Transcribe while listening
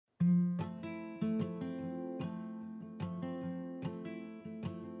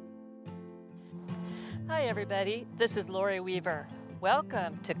Hi everybody, this is Lori Weaver.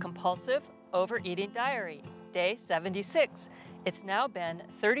 Welcome to Compulsive Overeating Diary, Day 76. It's now been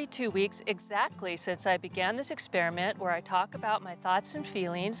 32 weeks exactly since I began this experiment where I talk about my thoughts and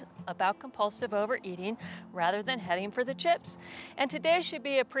feelings about compulsive overeating rather than heading for the chips. And today should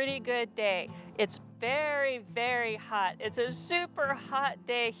be a pretty good day. It's very, very hot. It's a super hot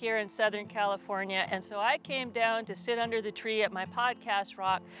day here in Southern California, and so I came down to sit under the tree at my podcast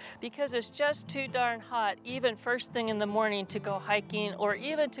rock because it's just too darn hot, even first thing in the morning, to go hiking or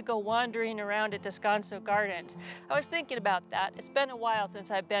even to go wandering around at Descanso Gardens. I was thinking about that. It's been a while since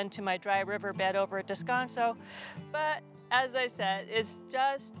I've been to my dry riverbed over at Descanso, but as I said, it's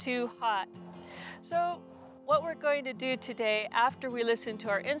just too hot. So what we're going to do today, after we listen to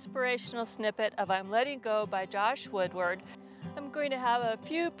our inspirational snippet of I'm Letting Go by Josh Woodward, I'm going to have a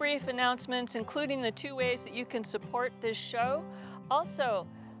few brief announcements, including the 2 ways that you can support this show. Also,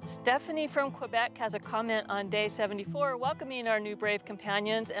 Stephanie from Quebec has a comment on day 74, welcoming our new brave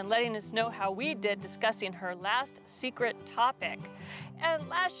companions and letting us know how we did discussing her last secret topic. And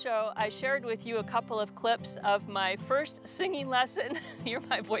last show, I shared with you a couple of clips of my first singing lesson. Hear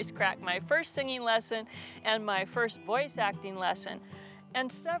my voice crack. My first singing lesson and my first voice acting lesson. And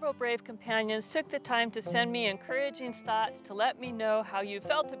several brave companions took the time to send me encouraging thoughts to let me know how you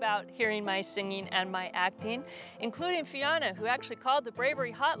felt about hearing my singing and my acting, including Fiona, who actually called the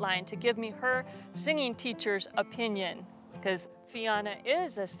Bravery Hotline to give me her singing teacher's opinion, because Fiona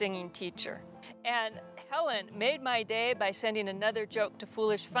is a singing teacher. And Helen made my day by sending another joke to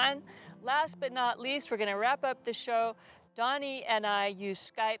Foolish Fun. Last but not least, we're going to wrap up the show. Donnie and I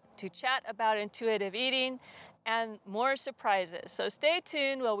use Skype to chat about intuitive eating and more surprises. So stay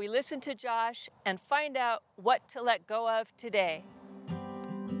tuned while we listen to Josh and find out what to let go of today.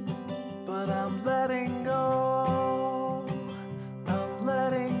 But I'm letting go, I'm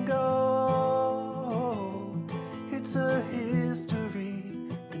letting go. It's a history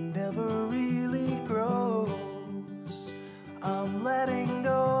that never really grows. I'm letting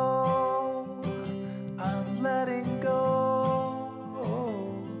go, I'm letting go.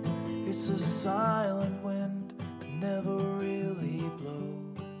 It's a silent wind that never really blows.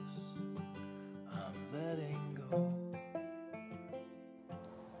 I'm letting go.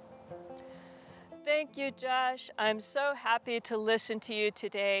 Thank you, Josh. I'm so happy to listen to you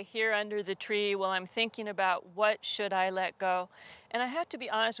today here under the tree while I'm thinking about what should I let go. And I have to be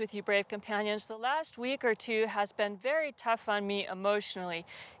honest with you, brave companions, the last week or two has been very tough on me emotionally.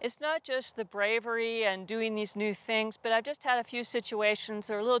 It's not just the bravery and doing these new things, but I've just had a few situations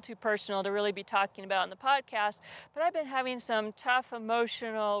that are a little too personal to really be talking about on the podcast. But I've been having some tough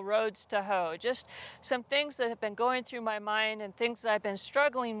emotional roads to hoe, just some things that have been going through my mind and things that I've been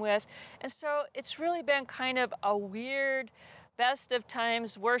struggling with. And so it's really been kind of a weird, best of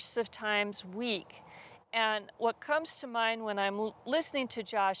times, worst of times week. And what comes to mind when I'm listening to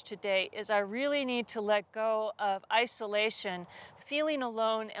Josh today is I really need to let go of isolation, feeling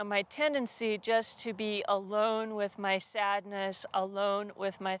alone, and my tendency just to be alone with my sadness, alone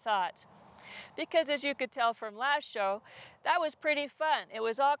with my thoughts. Because as you could tell from last show, that was pretty fun. It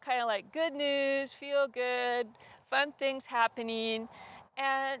was all kind of like good news, feel good, fun things happening,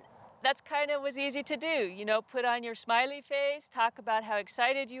 and that's kind of was easy to do, you know, put on your smiley face, talk about how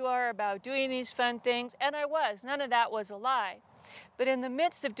excited you are about doing these fun things, and I was. None of that was a lie. But in the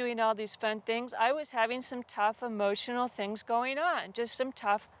midst of doing all these fun things, I was having some tough emotional things going on, just some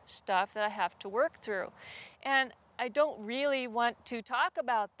tough stuff that I have to work through. And I don't really want to talk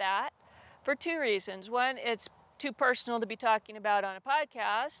about that for two reasons. One, it's too personal to be talking about on a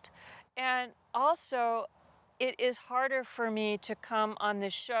podcast, and also it is harder for me to come on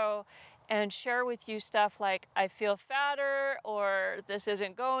this show and share with you stuff like I feel fatter, or this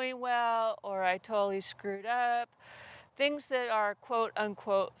isn't going well, or I totally screwed up. Things that are quote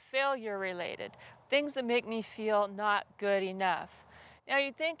unquote failure related. Things that make me feel not good enough. Now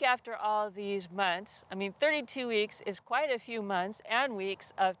you'd think after all these months, 32 weeks is quite a few months and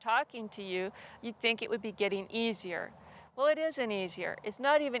weeks of talking to you, you'd think it would be getting easier. Well, it isn't easier. It's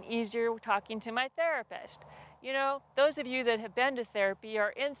not even easier talking to my therapist. You know, those of you that have been to therapy or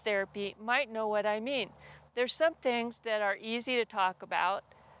in therapy might know what I mean. There's some things that are easy to talk about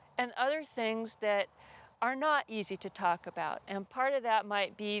and other things that are not easy to talk about. And part of that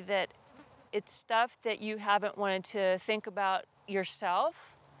might be that it's stuff that you haven't wanted to think about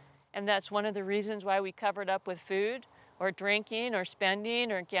yourself. And that's one of the reasons why we covered up with food or drinking or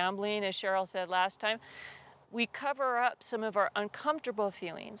spending or gambling, as Cheryl said last time. We cover up some of our uncomfortable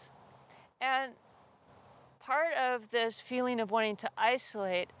feelings. And part of this feeling of wanting to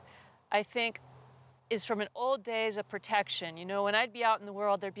isolate, I think, is from an old days of protection. You know, when I'd be out in the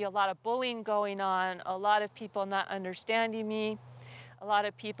world, there'd be a lot of bullying going on, a lot of people not understanding me, a lot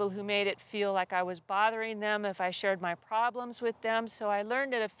of people who made it feel like I was bothering them if I shared my problems with them. So I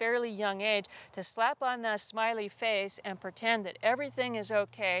learned at a fairly young age to slap on that smiley face and pretend that everything is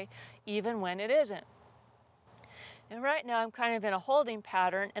okay, even when it isn't. And right now I'm kind of in a holding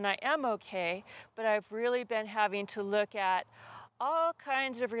pattern, and I am okay, but I've really been having to look at all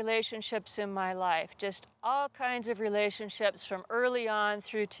kinds of relationships in my life, just all kinds of relationships from early on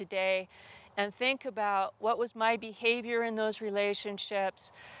through today, and think about what was my behavior in those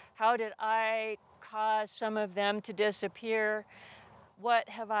relationships, how did I cause some of them to disappear, what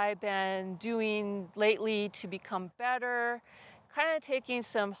have I been doing lately to become better, kind of taking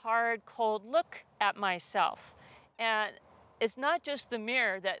some hard, cold look at myself. And it's not just the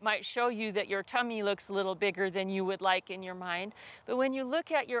mirror that might show you that your tummy looks a little bigger than you would like in your mind, but when you look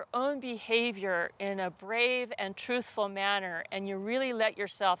at your own behavior in a brave and truthful manner and you really let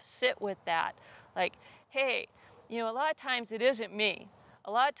yourself sit with that, like, hey, you know, a lot of times it isn't me. A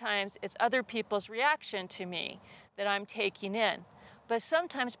lot of times it's other people's reaction to me that I'm taking in. But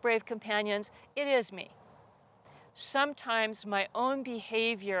sometimes, brave companions, it is me. Sometimes my own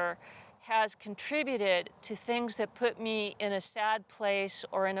behavior has contributed to things that put me in a sad place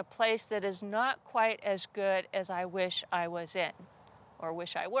or in a place that is not quite as good as I wish I was in or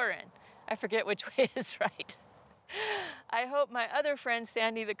wish I were in. I forget which way is right. I hope my other friend,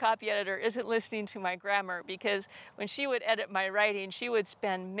 Sandy, the copy editor, isn't listening to my grammar, because when she would edit my writing, she would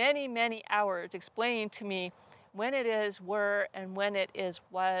spend many, many hours explaining to me when it is were and when it is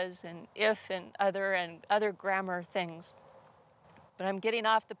was and if and other grammar things. But I'm getting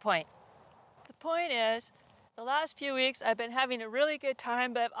off the point. The point is, the last few weeks I've been having a really good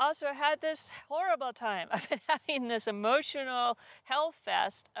time, but I've also had this horrible time. I've been having this emotional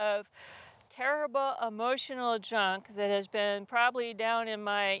hellfest of terrible emotional junk that has been probably down in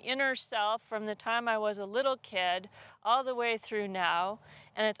my inner self from the time I was a little kid all the way through now.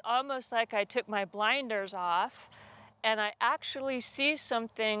 And it's almost like I took my blinders off and I actually see some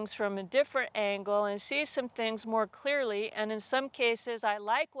things from a different angle and see some things more clearly. And in some cases, I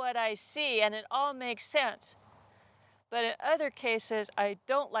like what I see and it all makes sense. But in other cases, I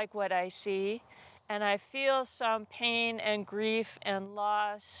don't like what I see and I feel some pain and grief and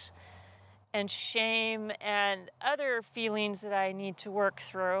loss and shame and other feelings that I need to work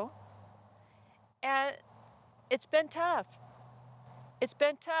through. And it's been tough. It's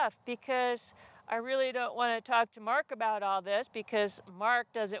been tough because I really don't want to talk to Mark about all this, because Mark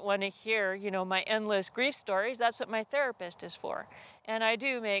doesn't want to hear, you know, my endless grief stories. That's what my therapist is for. And I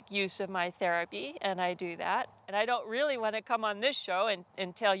do make use of my therapy, and I do that. And I don't really want to come on this show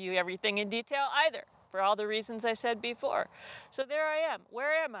and tell you everything in detail either, for all the reasons I said before. So there I am.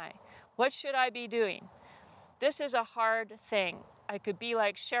 Where am I? What should I be doing? This is a hard thing. I could be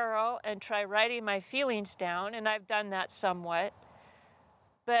like Cheryl and try writing my feelings down, and I've done that somewhat.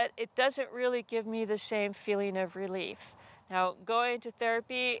 But it doesn't really give me the same feeling of relief. Now, going to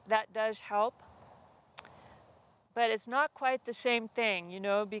therapy, that does help, but it's not quite the same thing, you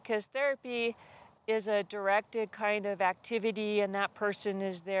know, because therapy is a directed kind of activity and that person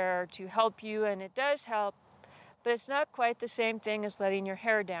is there to help you, and it does help, but it's not quite the same thing as letting your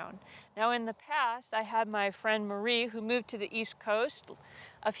hair down. Now, in the past, I had my friend Marie, who moved to the East Coast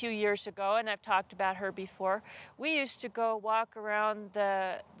a few years ago, and I've talked about her before. We used to go walk around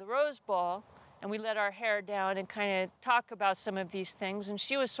the Rose Bowl, and we let our hair down and kind of talk about some of these things, and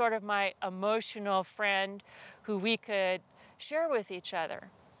she was sort of my emotional friend who we could share with each other.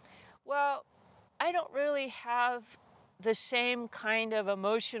 Well, I don't really have the same kind of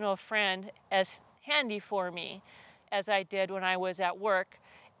emotional friend as handy for me as I did when I was at work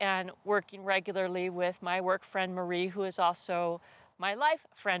and working regularly with my work friend Marie, who is also my life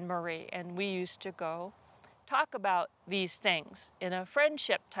friend Marie, and we used to go talk about these things in a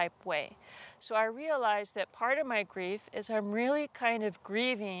friendship type way. So I realized that part of my grief is I'm really kind of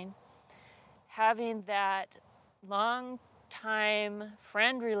grieving having that long time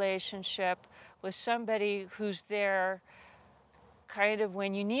friend relationship with somebody who's there kind of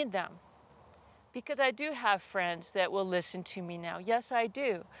when you need them. Because I do have friends that will listen to me now. Yes, I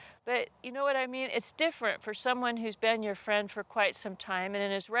do. But you know what I mean? It's different for someone who's been your friend for quite some time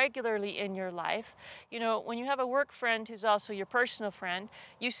and is regularly in your life. You know, when you have a work friend who's also your personal friend,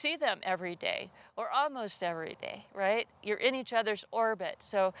 you see them every day or almost every day, right? You're in each other's orbit.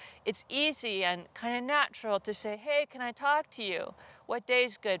 So it's easy and kind of natural to say, hey, can I talk to you? What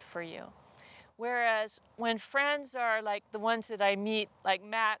day's good for you? Whereas when friends are like the ones that I meet, like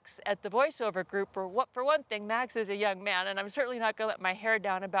Max at the voiceover group, or what, for one thing, Max is a young man, and I'm certainly not going to let my hair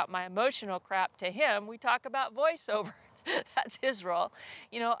down about my emotional crap to him. We talk about voiceover. That's his role.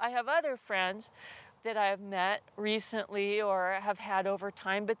 You know, I have other friends that I've met recently or have had over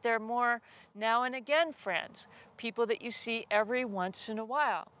time, but they're more now and again friends, people that you see every once in a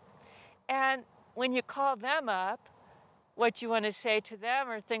while. And when you call them up, what you want to say to them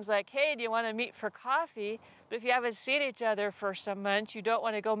are things like, hey, do you want to meet for coffee? But if you haven't seen each other for some months, you don't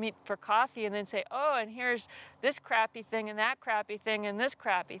want to go meet for coffee and then say, oh, and here's this crappy thing and that crappy thing and this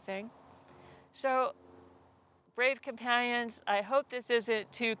crappy thing. So, brave companions, I hope this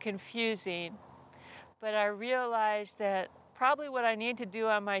isn't too confusing, but I realize that probably what I need to do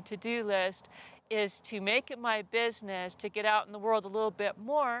on my to-do list is to make it my business to get out in the world a little bit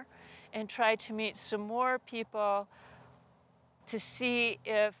more and try to meet some more people to see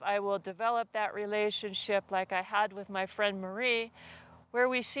if I will develop that relationship like I had with my friend Marie, where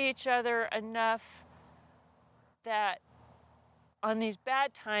we see each other enough that on these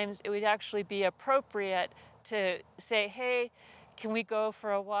bad times it would actually be appropriate to say, hey, can we go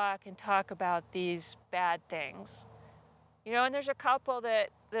for a walk and talk about these bad things? You know, and there's a couple that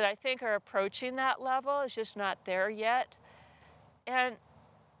I think are approaching that level. It's just not there yet. And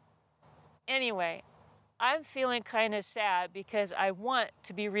anyway, I'm feeling kind of sad because I want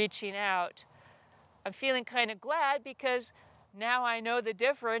to be reaching out. I'm feeling kind of glad because now I know the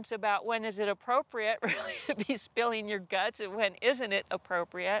difference about when is it appropriate really to be spilling your guts and when isn't it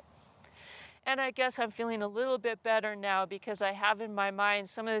appropriate. And I guess I'm feeling a little bit better now because I have in my mind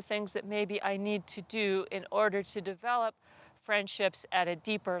some of the things that maybe I need to do in order to develop friendships at a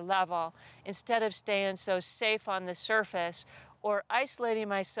deeper level instead of staying so safe on the surface or isolating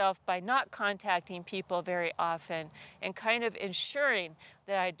myself by not contacting people very often and kind of ensuring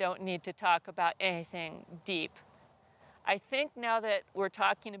that I don't need to talk about anything deep. I think now that we're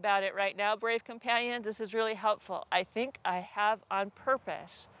talking about it right now, brave companions, this is really helpful. I think I have on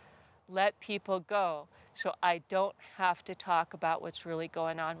purpose let people go so I don't have to talk about what's really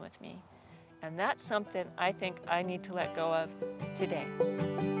going on with me. And that's something I think I need to let go of today.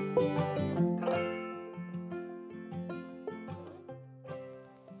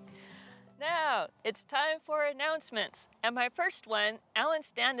 Now, it's time for announcements. And my first one, Alan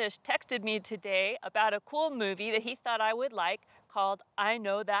Standish texted me today about a cool movie that he thought I would like called I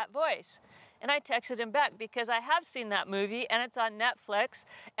Know That Voice. And I texted him back because I have seen that movie and it's on Netflix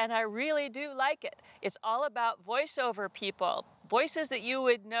and I really do like it. It's all about voiceover people, voices that you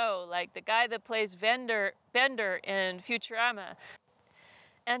would know, like the guy that plays Bender in Futurama.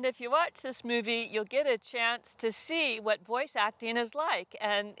 And if you watch this movie, you'll get a chance to see what voice acting is like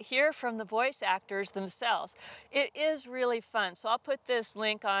and hear from the voice actors themselves. It is really fun. So I'll put this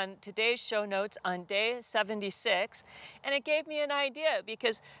link on today's show notes on day 76. And it gave me an idea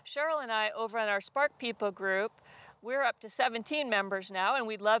because Cheryl and I over on our Spark People group, we're up to 17 members now, and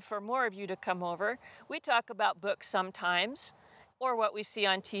we'd love for more of you to come over. We talk about books sometimes, or what we see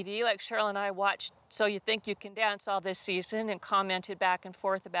on TV, like Cheryl and I watched So You Think You Can Dance all this season and commented back and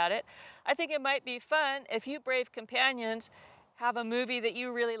forth about it. I think it might be fun if you brave companions have a movie that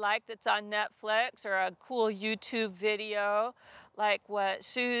you really like that's on Netflix or a cool YouTube video, like what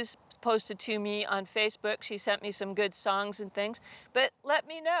Sue's posted to me on Facebook. She sent me some good songs and things, but let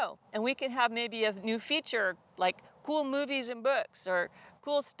me know. And we can have maybe a new feature like cool movies and books or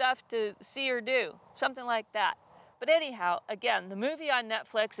cool stuff to see or do, something like that. But anyhow, again, the movie on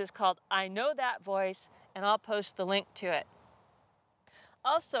Netflix is called I Know That Voice, and I'll post the link to it.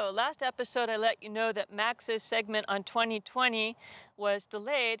 Also, last episode I let you know that Max's segment on 2020 was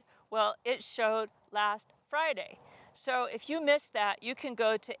delayed. Well, it showed last Friday. So if you missed that, you can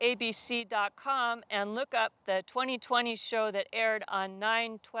go to abc.com and look up the 2020 show that aired on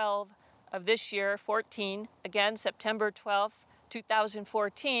 9/12 of this year, 14, again, September 12th.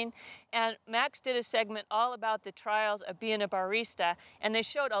 2014, and Max did a segment all about the trials of being a barista, and they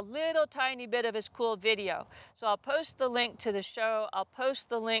showed a little tiny bit of his cool video. So I'll post the link to the show, I'll post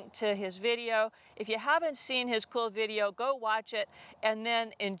the link to his video. If you haven't seen his cool video, go watch it, and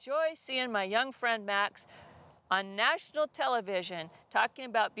then enjoy seeing my young friend Max on national television talking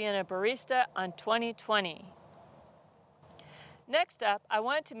about being a barista on 2020. Next up, I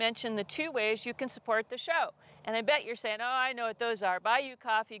wanted to mention the 2 ways you can support the show. And I bet you're saying, oh, I know what those are. Buy you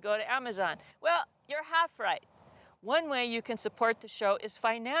coffee, go to Amazon. Well, you're half right. One way you can support the show is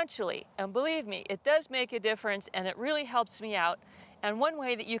financially. And believe me, it does make a difference and it really helps me out. And one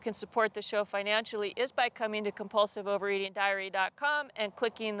way that you can support the show financially is by coming to compulsiveovereatingdiary.com and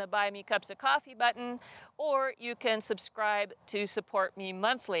clicking the Buy Me Cups of Coffee button, or you can subscribe to support me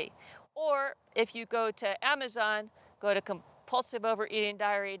monthly. Or if you go to Amazon, go to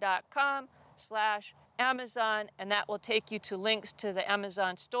compulsiveovereatingdiary.com/Amazon, and that will take you to links to the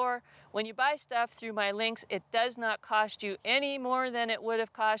Amazon store. When you buy stuff through my links, it does not cost you any more than it would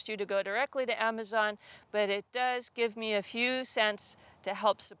have cost you to go directly to Amazon, but it does give me a few cents to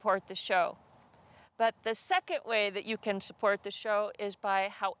help support the show. But the second way that you can support the show is by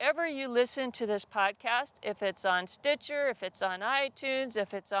however you listen to this podcast. If it's on Stitcher, if it's on iTunes,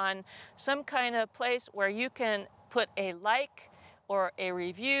 if it's on some kind of place where you can put a like or a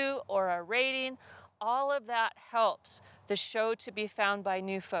review or a rating, all of that helps the show to be found by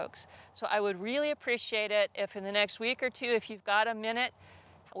new folks. So I would really appreciate it if in the next week or two, if you've got a minute,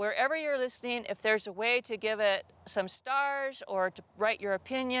 wherever you're listening, if there's a way to give it some stars or to write your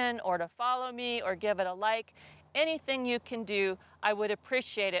opinion or to follow me or give it a like, anything you can do, I would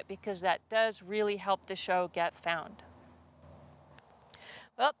appreciate it because that does really help the show get found.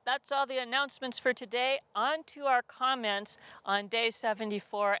 Well, that's all the announcements for today. On to our comments on day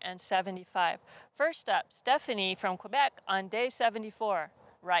 74 and 75. First up, Stephanie from Quebec on day 74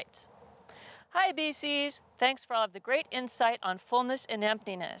 writes, "Hi BCs, thanks for all of the great insight on fullness and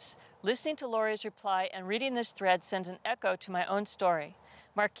emptiness. Listening to Lori's reply and reading this thread sends an echo to my own story.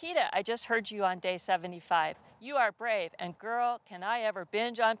 Marquita, I just heard you on day 75. You are brave, and girl, can I ever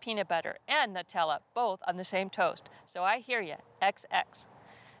binge on peanut butter and Nutella, both on the same toast. So I hear ya, XX.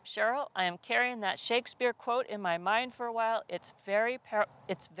 Cheryl, I am carrying that Shakespeare quote in my mind for a while. It's very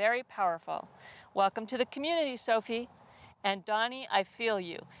powerful. Welcome to the community, Sophie. And Donnie, I feel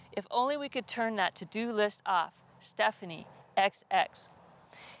you. If only we could turn that to-do list off. Stephanie, XX.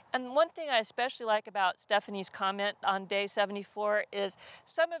 And one thing I especially like about Stephanie's comment on day 74 is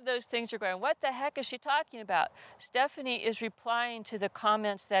some of those things are going, what the heck is she talking about? Stephanie is replying to the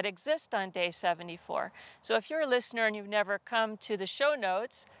comments that exist on day 74. So if you're a listener and you've never come to the show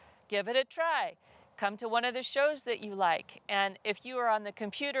notes, give it a try. Come to one of the shows that you like. And if you are on the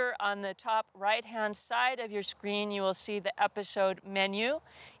computer, on the top right-hand side of your screen, you will see the episode menu.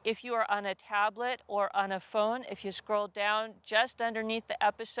 If you are on a tablet or on a phone, if you scroll down just underneath the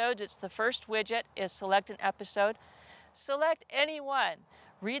episodes, it's the first widget is select an episode. Select any one.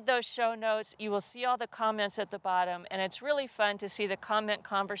 Read those show notes. You will see all the comments at the bottom, and it's really fun to see the comment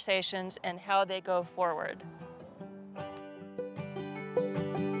conversations and how they go forward.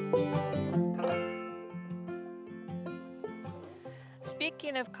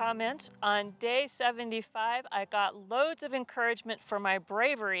 Speaking of comments, on day 75, I got loads of encouragement for my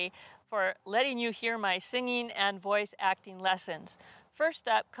bravery for letting you hear my singing and voice acting lessons. First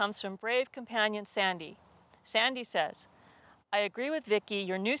up comes from Brave Companion Sandy. Sandy says, I agree with Vicki,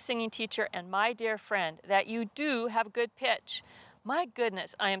 your new singing teacher and my dear friend, that you do have good pitch. My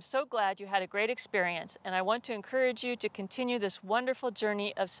goodness, I am so glad you had a great experience, and I want to encourage you to continue this wonderful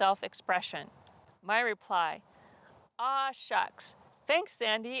journey of self-expression. My reply, ah, shucks. Thanks,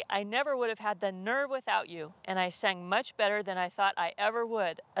 Sandy. I never would have had the nerve without you, and I sang much better than I thought I ever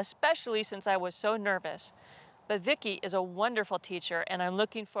would, especially since I was so nervous. But Vicki is a wonderful teacher, and I'm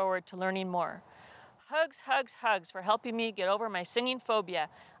looking forward to learning more. Hugs, hugs, hugs for helping me get over my singing phobia.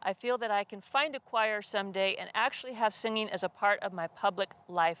 I feel that I can find a choir someday and actually have singing as a part of my public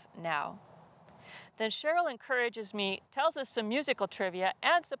life now. Then Cheryl encourages me, tells us some musical trivia,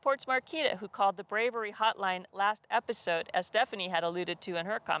 and supports Marquita, who called the Bravery Hotline last episode, as Stephanie had alluded to in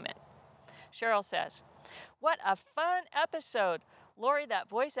her comment. Cheryl says, what a fun episode. Lori, that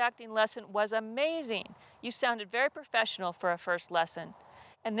voice acting lesson was amazing. You sounded very professional for a first lesson.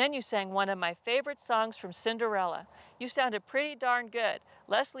 And then you sang one of my favorite songs from Cinderella. You sounded pretty darn good.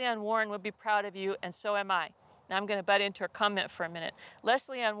 Leslie Ann Warren would be proud of you, and so am I. Now I'm going to butt into her comment for a minute.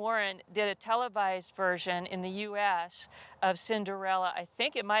 Leslie Ann Warren did a televised version in the U.S. of Cinderella. I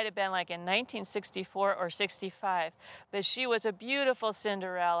think it might have been like in 1964 or 65. But she was a beautiful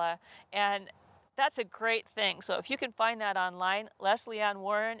Cinderella, and that's a great thing. So if you can find that online, Leslie Ann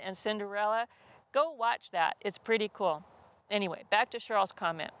Warren and Cinderella, go watch that. It's pretty cool. Anyway, back to Cheryl's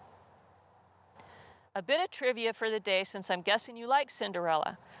comment. A bit of trivia for the day, since I'm guessing you like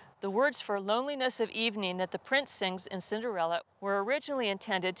Cinderella. The words for loneliness of evening that the prince sings in Cinderella were originally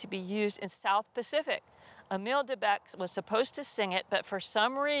intended to be used in South Pacific. Emile Debec was supposed to sing it, but for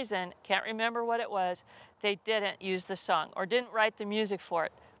some reason, can't remember what it was, they didn't use the song or didn't write the music for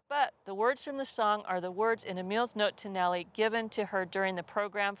it. But the words from the song are the words in Emile's note to Nellie given to her during the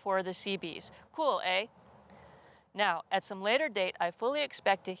program for the Seabees. Cool, eh? Now, at some later date, I fully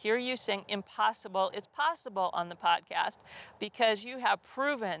expect to hear you sing Impossible is Possible on the podcast because you have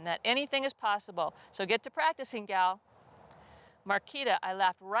proven that anything is possible. So get to practicing, gal. Marquita, I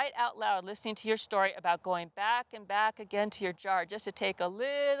laughed right out loud listening to your story about going back and back again to your jar just to take a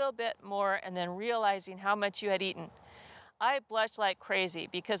little bit more and then realizing how much you had eaten. I blushed like crazy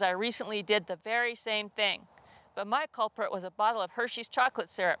because I recently did the very same thing. But my culprit was a bottle of Hershey's chocolate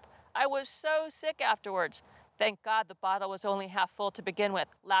syrup. I was so sick afterwards. Thank God the bottle was only half full to begin with,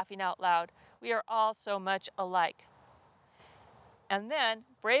 laughing out loud. We are all so much alike. And then,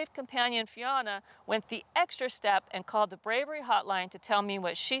 brave companion Fiona went the extra step and called the Bravery Hotline to tell me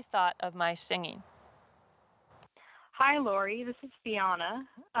what she thought of my singing. Hi, Lori. This is Fiona.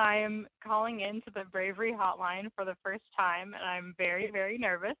 I'm calling in to the Bravery Hotline for the first time, and I'm very, very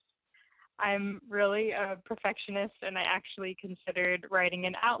nervous. I'm really a perfectionist, and I actually considered writing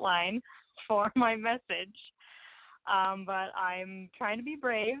an outline for my message. But I'm trying to be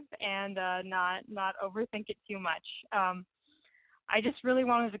brave and not overthink it too much. I just really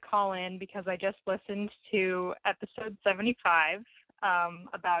wanted to call in because I just listened to episode 75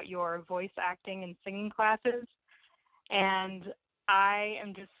 about your voice acting and singing classes, and I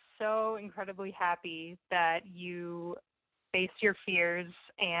am just so incredibly happy that you faced your fears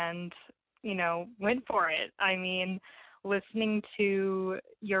and, went for it. I mean, listening to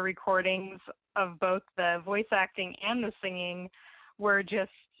your recordings of both the voice acting and the singing were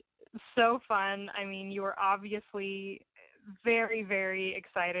just so fun. I mean, you were obviously very, very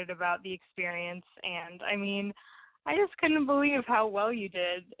excited about the experience, and I mean, I just couldn't believe how well you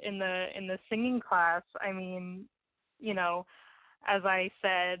did in the singing class. I mean, as I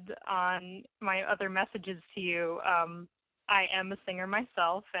said on my other messages to you, I am a singer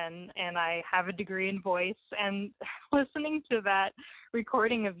myself, and I have a degree in voice, and listening to that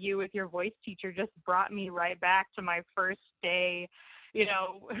recording of you with your voice teacher just brought me right back to my first day,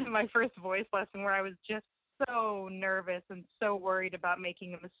 my first voice lesson, where I was just so nervous and so worried about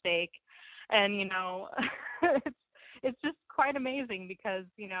making a mistake. And, it's just quite amazing because,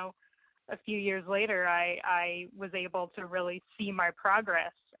 a few years later, I was able to really see my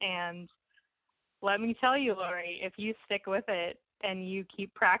progress. And let me tell you, Lori, if you stick with it and you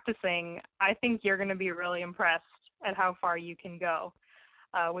keep practicing, I think you're going to be really impressed at how far you can go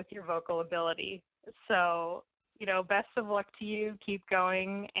with your vocal ability. So, best of luck to you. Keep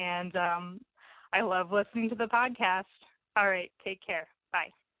going. And I love listening to the podcast. All right, take care.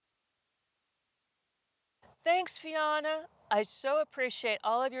 Bye. Thanks, Fiona. I so appreciate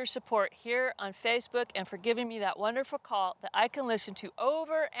all of your support here on Facebook and for giving me that wonderful call that I can listen to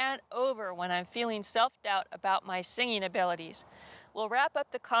over and over when I'm feeling self-doubt about my singing abilities. We'll wrap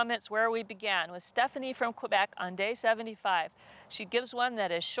up the comments where we began with Stephanie from Quebec on day 75. She gives one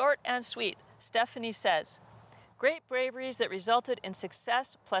that is short and sweet. Stephanie says, "Great braveries that resulted in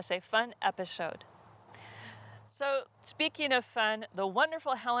success plus a fun episode." So, speaking of fun, the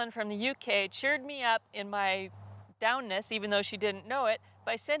wonderful Helen from the UK cheered me up in my downness, even though she didn't know it,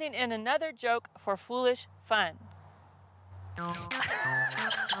 by sending in another joke for foolish fun.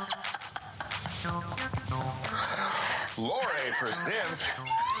 Lori presents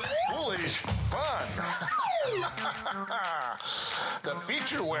Foolish Fun. The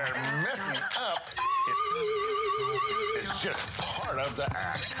feature where messing up is just part of the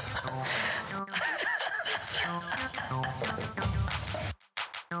act.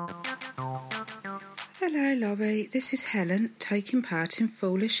 Hello, Laurie. This is Helen, taking part in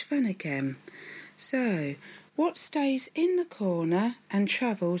Foolish Fun again. So, what stays in the corner and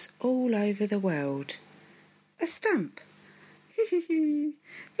travels all over the world? A stamp.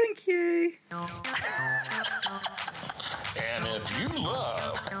 Thank you. And if you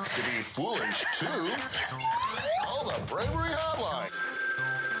love to be foolish too, call the Bravery Hotline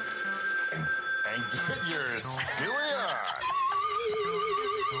and get your silly on.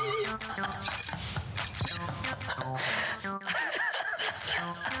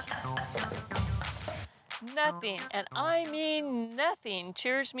 Nothing, and I mean nothing,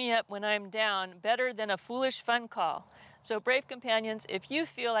 cheers me up when I'm down better than a foolish fun call. So, brave companions, if you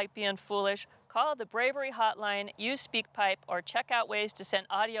feel like being foolish, call the Bravery Hotline, use SpeakPipe, or check out ways to send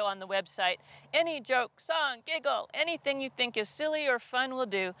audio on the website. Any joke, song, giggle, anything you think is silly or fun will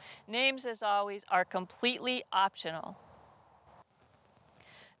do. Names, as always, are completely optional.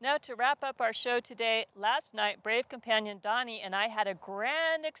 Now, to wrap up our show today, last night, brave companion Donnie and I had a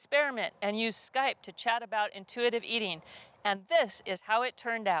grand experiment and used Skype to chat about intuitive eating. And this is how it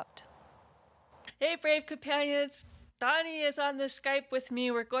turned out. Hey, brave companions. Donnie is on the Skype with me.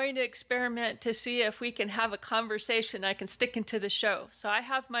 We're going to experiment to see if we can have a conversation I can stick into the show. So I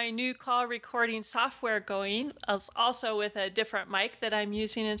have my new call recording software going, also with a different mic that I'm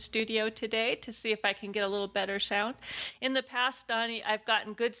using in studio today to see if I can get a little better sound. In the past, Donnie, I've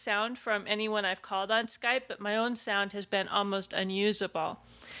gotten good sound from anyone I've called on Skype, but my own sound has been almost unusable.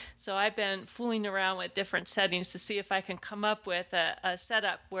 So I've been fooling around with different settings to see if I can come up with a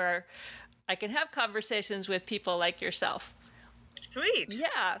setup where I can have conversations with people like yourself. Sweet.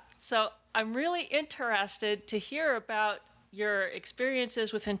 Yeah. So I'm really interested to hear about your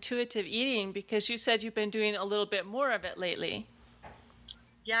experiences with intuitive eating because you said you've been doing a little bit more of it lately.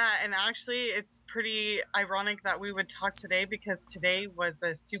 Yeah, and actually it's pretty ironic that we would talk today because today was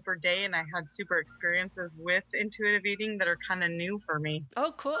a super day and I had super experiences with intuitive eating that are kind of new for me.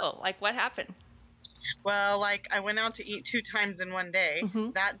 Oh, cool. Like what happened? Well, like I went out to eat 2 times in one day.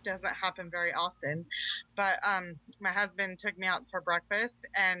 Mm-hmm. That doesn't happen very often. But my husband took me out for breakfast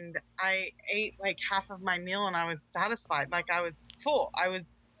and I ate like half of my meal and I was satisfied. Like I was full. I was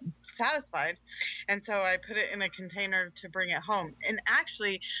satisfied. And so I put it in a container to bring it home. And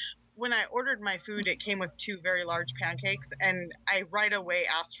actually, when I ordered my food, it came with 2 very large pancakes. And I right away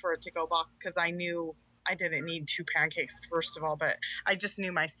asked for a to-go box because I knew I didn't need 2 pancakes, first of all, but I just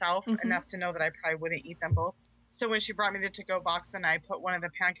knew myself enough to know that I probably wouldn't eat them both. So when she brought me the to-go box and I put one of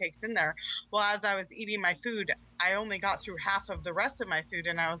the pancakes in there, well, as I was eating my food, I only got through half of the rest of my food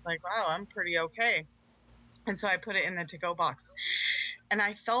and I was like, wow, I'm pretty okay. And so I put it in the to-go box and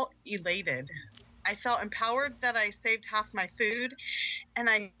I felt elated. I felt empowered that I saved half my food and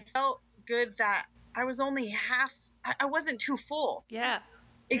I felt good that I was only half, I wasn't too full. Yeah.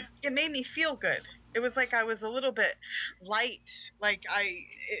 It made me feel good. It was like I was a little bit light. Like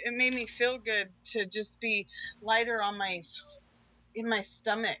it made me feel good to just be lighter in my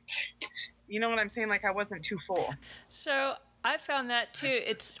stomach. You know what I'm saying? Like I wasn't too full. So I found that too.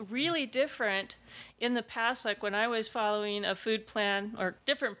 It's really different in the past. Like when I was following a food plan or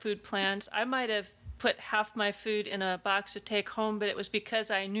different food plans, I might have put half my food in a box to take home, but it was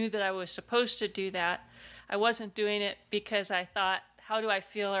because I knew that I was supposed to do that. I wasn't doing it because I thought, how do I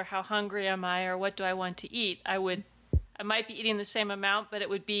feel or how hungry am I or what do I want to eat? I might be eating the same amount, but it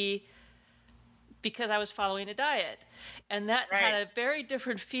would be because I was following a diet. And that had a very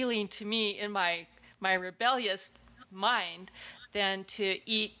different feeling to me in my rebellious mind than to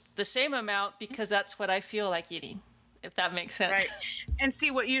eat the same amount because that's what I feel like eating, if that makes sense. Right. And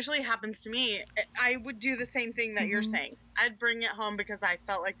see, what usually happens to me, I would do the same thing that you're saying. I'd bring it home because I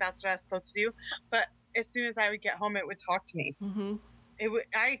felt like that's what I was supposed to do. But as soon as I would get home, it would talk to me.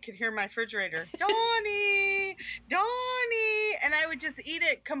 I could hear my refrigerator, Donnie, and I would just eat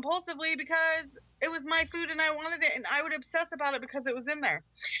it compulsively because it was my food and I wanted it, and I would obsess about it because it was in there.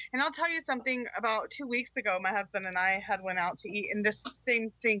 And I'll tell you something, about 2 weeks ago, my husband and I had went out to eat, and this same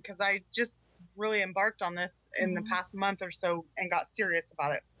thing, because I just really embarked on this in the past month or so and got serious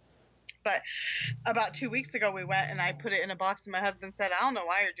about it. But about 2 weeks ago, we went and I put it in a box, and my husband said, I don't know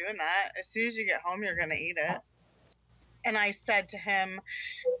why you're doing that. As soon as you get home, you're going to eat it. And I said to him,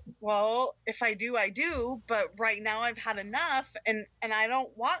 well, if I do, I do. But right now I've had enough and I don't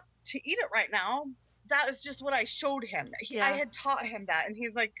want to eat it right now. That was just what I showed him. I had taught him that. And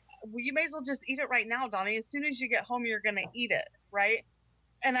he's like, well, you may as well just eat it right now, Donnie. As soon as you get home, you're going to eat it. Right.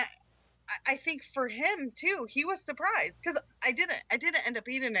 And I think for him too, he was surprised because I didn't end up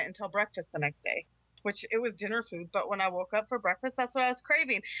eating it until breakfast the next day, which it was dinner food. But when I woke up for breakfast, that's what I was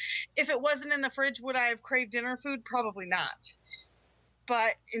craving. If it wasn't in the fridge, would I have craved dinner food? Probably not.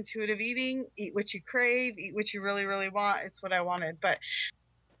 But intuitive eating, eat what you crave, eat what you really, really want. It's what I wanted. But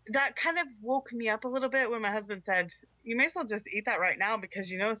that kind of woke me up a little bit when my husband said, you may as well just eat that right now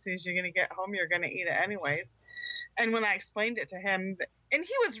because you know as soon as you're going to get home, you're going to eat it anyways. And when I explained it to him, and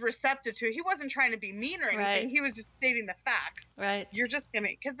he was receptive to it. He wasn't trying to be mean or anything. Right. He was just stating the facts. Right. You're just going to,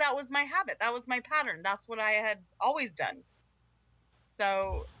 because that was my habit. That was my pattern. That's what I had always done.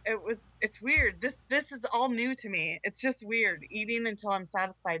 So it's weird. This is all new to me. It's just weird eating until I'm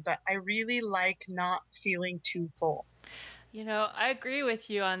satisfied, but I really like not feeling too full. You know, I agree with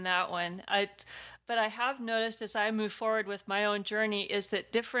you on that one. But I have noticed as I move forward with my own journey is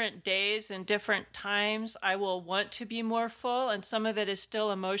that different days and different times I will want to be more full, and some of it is still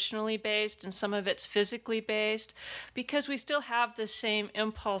emotionally based and some of it's physically based because we still have the same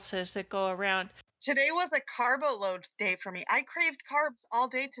impulses that go around. Today was a carbo load day for me. I craved carbs all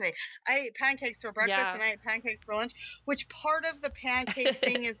day today. I ate pancakes for breakfast and I ate pancakes for lunch, which part of the pancake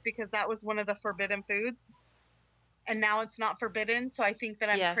thing is because that was one of the forbidden foods. and now it's not forbidden. So I think that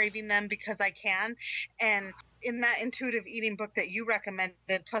I'm Yes. craving them because I can. And in that intuitive eating book that you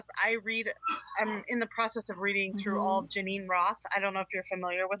recommended, plus I'm in the process of reading through all of Janine Roth. I don't know if you're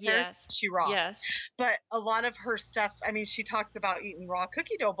familiar with her. Yes. She rocks. Yes. But a lot of her stuff, I mean, she talks about eating raw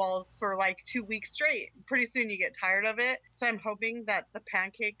cookie dough balls for like 2 weeks straight. Pretty soon you get tired of it. So I'm hoping that the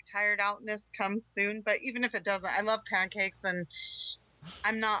pancake tired outness comes soon. But even if it doesn't, I love pancakes and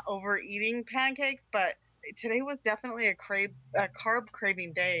I'm not overeating pancakes, but today was definitely a carb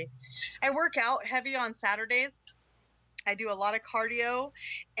craving day. I work out heavy on Saturdays. I do a lot of cardio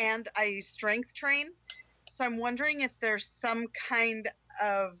and I strength train. So I'm wondering if there's some kind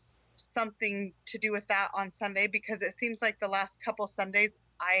of something to do with that on Sunday, because it seems like the last couple Sundays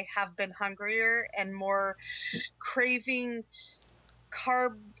I have been hungrier and more craving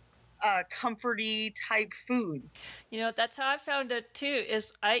carb comforty type foods. That's how I found it too,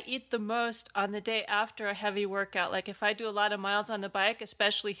 is I eat the most on the day after a heavy workout. Like if I do a lot of miles on the bike,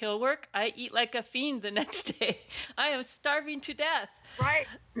 especially hill work, I eat like a fiend the next day. I am starving to death. Right.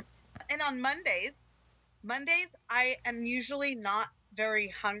 And on Mondays, I am usually not very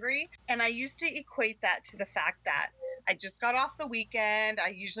hungry. And I used to equate that to the fact that I just got off the weekend. I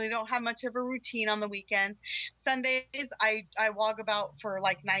usually don't have much of a routine on the weekends. Sundays, I walk about for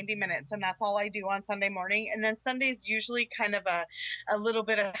like 90 minutes, and that's all I do on Sunday morning. And then Sunday's usually kind of a little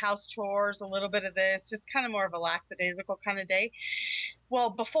bit of house chores, a little bit of this, just kind of more of a lackadaisical kind of day.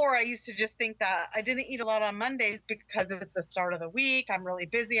 Well, before I used to just think that I didn't eat a lot on Mondays because it's the start of the week. I'm really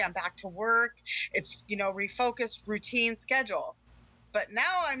busy. I'm back to work. It's, refocused routine schedule. But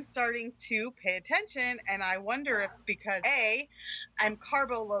now I'm starting to pay attention, and I wonder if it's because A, I'm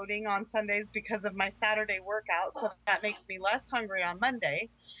carbo loading on Sundays because of my Saturday workout, so that makes me less hungry on Monday.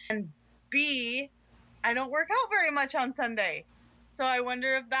 And B, I don't work out very much on Sunday. So I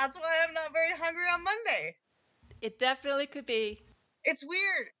wonder if that's why I'm not very hungry on Monday. It definitely could be. It's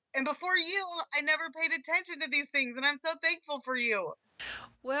weird. And before you, I never paid attention to these things, and I'm so thankful for you.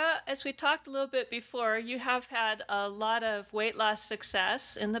 Well, as we talked a little bit before, you have had a lot of weight loss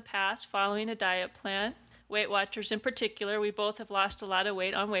success in the past following a diet plan. Weight Watchers in particular, we both have lost a lot of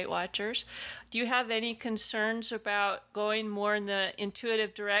weight on Weight Watchers. Do you have any concerns about going more in the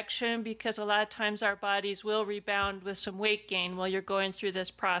intuitive direction? Because a lot of times our bodies will rebound with some weight gain while you're going through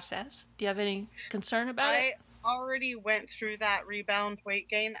this process. Do you have any concern about it? I already went through that rebound weight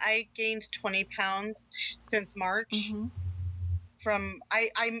gain. I gained 20 pounds since March. Mm-hmm.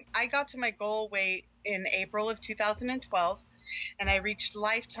 I got to my goal weight in April of 2012, and I reached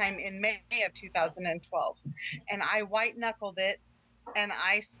lifetime in May of 2012, and I white knuckled it, and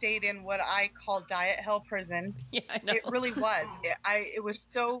I stayed in what I call diet hell prison. Yeah, I know. It really was. It was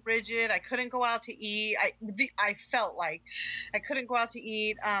so rigid. I couldn't go out to eat. I felt like I couldn't go out to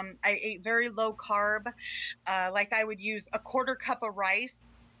eat. I ate very low carb. Like I would use a quarter cup of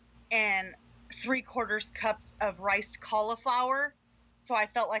rice and 3/4 cups of riced cauliflower. So I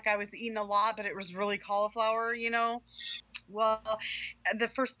felt like I was eating a lot, but it was really cauliflower, Well, the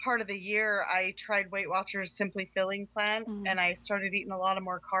first part of the year, I tried Weight Watchers Simply Filling Plan, and I started eating a lot of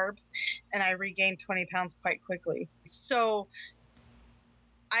more carbs, and I regained 20 pounds quite quickly. So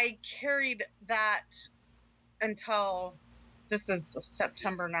I carried that until this is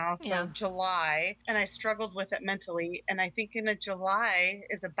September now, so July, and I struggled with it mentally. And I think in July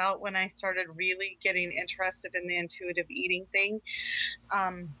is about when I started really getting interested in the intuitive eating thing.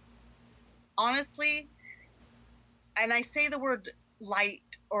 Honestly, and I say the word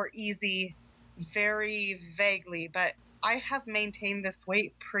light or easy very vaguely, but I have maintained this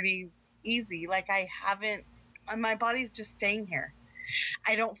weight pretty easy. Like my body's just staying here.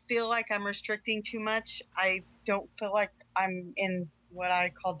 I don't feel like I'm restricting too much. I don't feel like I'm in what I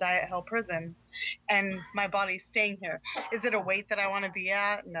call diet hell prison, and my body's staying here. Is it a weight that I want to be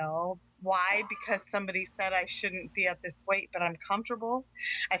at? No. Why? Because somebody said I shouldn't be at this weight, but I'm comfortable.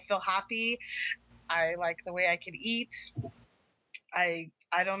 I feel happy. I like the way I could eat. I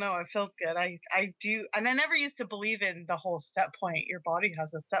don't know. It feels good. I do. And I never used to believe in the whole set point. Your body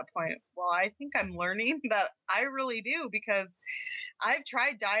has a set point. Well, I think I'm learning that I really do, because I've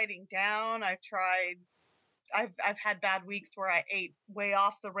tried dieting down. I've had bad weeks where I ate way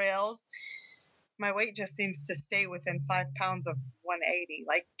off the rails. My weight just seems to stay within 5 pounds of 180.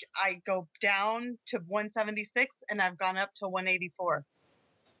 Like I go down to 176 and I've gone up to 184.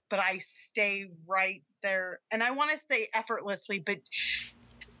 But I stay right there. And I want to say effortlessly, but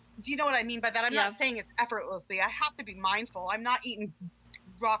do you know what I mean by that? I'm not saying it's effortlessly. I have to be mindful. I'm not eating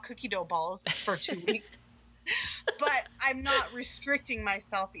raw cookie dough balls for 2 weeks. But I'm not restricting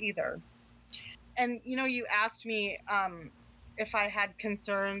myself either. And, you asked me if I had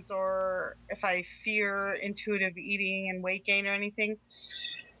concerns or if I fear intuitive eating and weight gain or anything.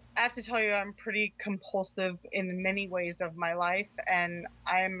 I have to tell you, I'm pretty compulsive in many ways of my life, and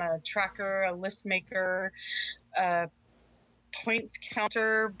I'm a tracker, a list maker, a points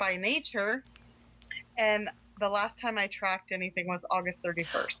counter by nature. And the last time I tracked anything was August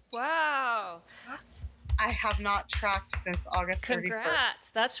 31st. Wow. I have not tracked since August 31st.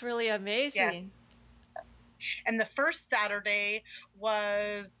 Congrats. That's really amazing. Yes. And the first Saturday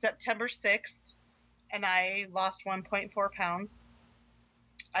was September 6th, and I lost 1.4 pounds.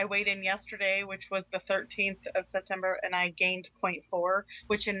 I weighed in yesterday, which was the 13th of September, and I gained 0.4,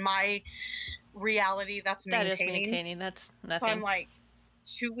 which in my reality, that's maintaining. That is maintaining. That's nothing. So I'm like,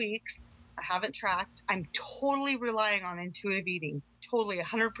 2 weeks, I haven't tracked. I'm totally relying on intuitive eating. Totally,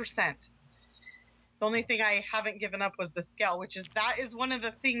 100%. The only thing I haven't given up was the scale, that is one of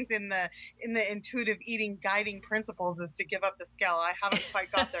the things in the intuitive eating guiding principles is to give up the scale. I haven't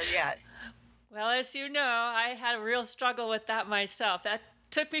quite got there yet. Well, as you know, I had a real struggle with that myself. That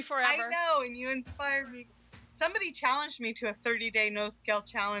took me forever. I know, and you inspired me. Somebody challenged me to a 30-day no scale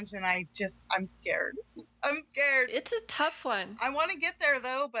challenge, and I'm scared. I'm scared. It's a tough one. I want to get there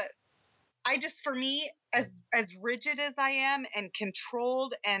though, but for me, as rigid as I am and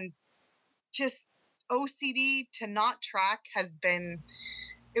controlled and just OCD to not track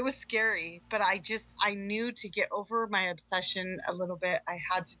it was scary, but I knew to get over my obsession a little bit, I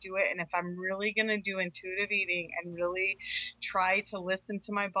had to do it. And if I'm really going to do intuitive eating and really try to listen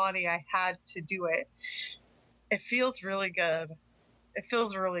to my body, I had to do it. It feels really good. It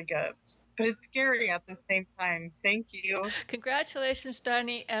feels really good, but it's scary at the same time. Thank you. Congratulations,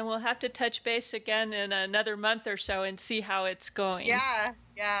 Donnie. And we'll have to touch base again in another month or so and see how it's going. Yeah.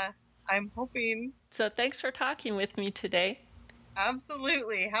 I'm hoping. So thanks for talking with me today.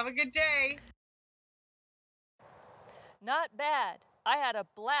 Absolutely. Have a good day. Not bad. I had a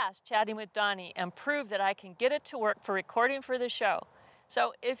blast chatting with Donnie and proved that I can get it to work for recording for the show.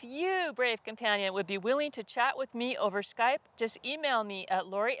 So if you, brave companion, would be willing to chat with me over Skype, just email me at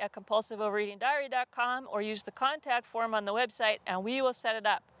Lori@compulsiveovereatingdiary.com or use the contact form on the website and we will set it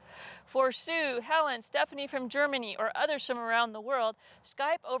up. For Sue, Helen, Stephanie from Germany, or others from around the world,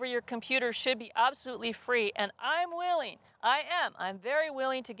 Skype over your computer should be absolutely free, and I'm very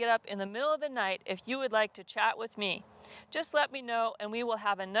willing to get up in the middle of the night if you would like to chat with me. Just let me know, and we will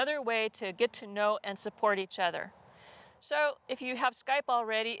have another way to get to know and support each other. So if you have Skype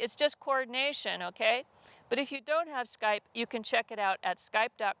already, it's just coordination, okay? But if you don't have Skype, you can check it out at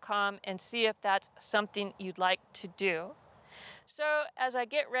skype.com and see if that's something you'd like to do. So as I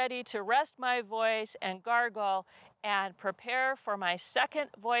get ready to rest my voice and gargle and prepare for my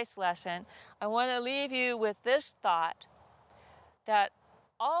second voice lesson, I want to leave you with this thought, that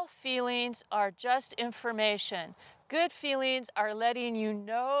all feelings are just information. Good feelings are letting you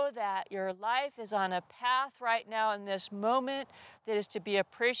know that your life is on a path right now in this moment that is to be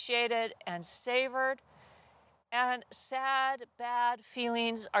appreciated and savored. And sad, bad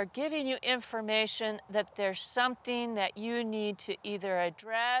feelings are giving you information that there's something that you need to either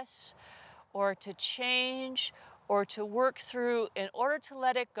address or to change or to work through in order to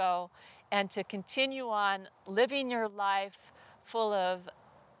let it go and to continue on living your life full of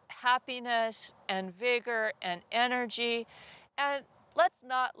happiness and vigor and energy. And let's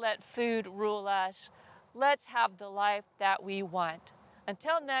not let food rule us. Let's have the life that we want.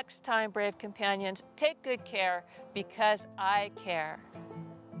 Until next time, brave companions, take good care because I care.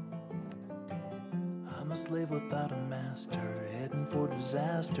 I'm a slave without a master, heading for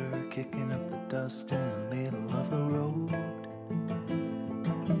disaster, kicking up the dust in the middle of the road.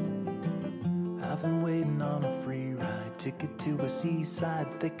 I've been waiting on a free ride, ticket to a seaside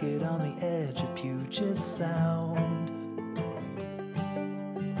thicket on the edge of Puget Sound.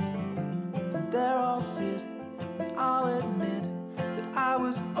 And there I'll sit, and I'll admit that I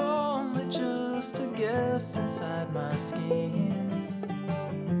was only just a guest inside my skin.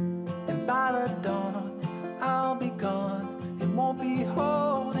 And by the dawn, I'll be gone and won't be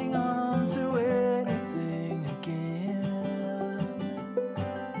holding on to anything again.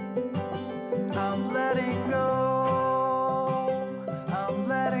 I'm letting go.